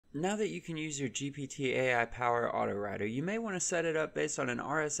Now that you can use your GPT AI Power Autowriter, you may want to set it up based on an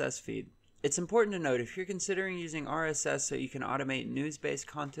RSS feed. It's important to note if you're considering using RSS so you can automate news-based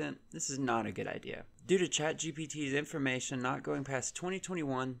content, this is not a good idea. Due to ChatGPT's information not going past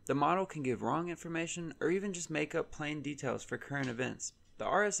 2021, the model can give wrong information or even just make up plain details for current events. The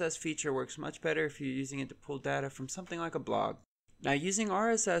RSS feature works much better if you're using it to pull data from something like a blog. Now, using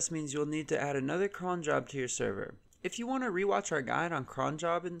RSS means you'll need to add another cron job to your server. If you want to rewatch our guide on cron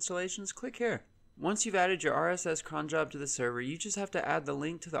job installations, click here. Once you've added your RSS cron job to the server, you just have to add the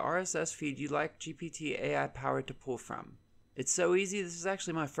link to the RSS feed you'd like GPT AI Power to pull from. It's so easy, this is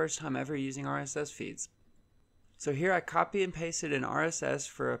actually my first time ever using RSS feeds. So here I copy and pasted an RSS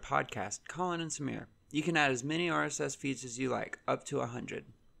for a podcast, Colin and Samir. You can add as many RSS feeds as you like, up to 100.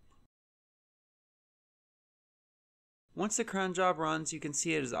 Once the cron job runs, you can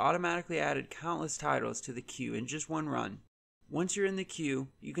see it has automatically added countless titles to the queue in just one run. Once you're in the queue,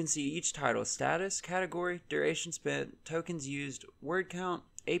 you can see each title's status, category, duration spent, tokens used, word count,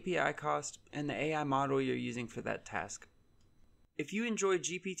 API cost, and the AI model you're using for that task. If you enjoy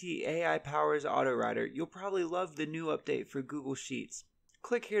GPT AI Power's Autowriter, you'll probably love the new update for Google Sheets.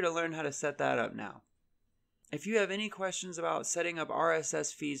 Click here to learn how to set that up now. If you have any questions about setting up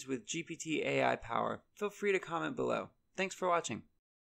RSS feeds with GPT AI Power, feel free to comment below. Thanks for watching.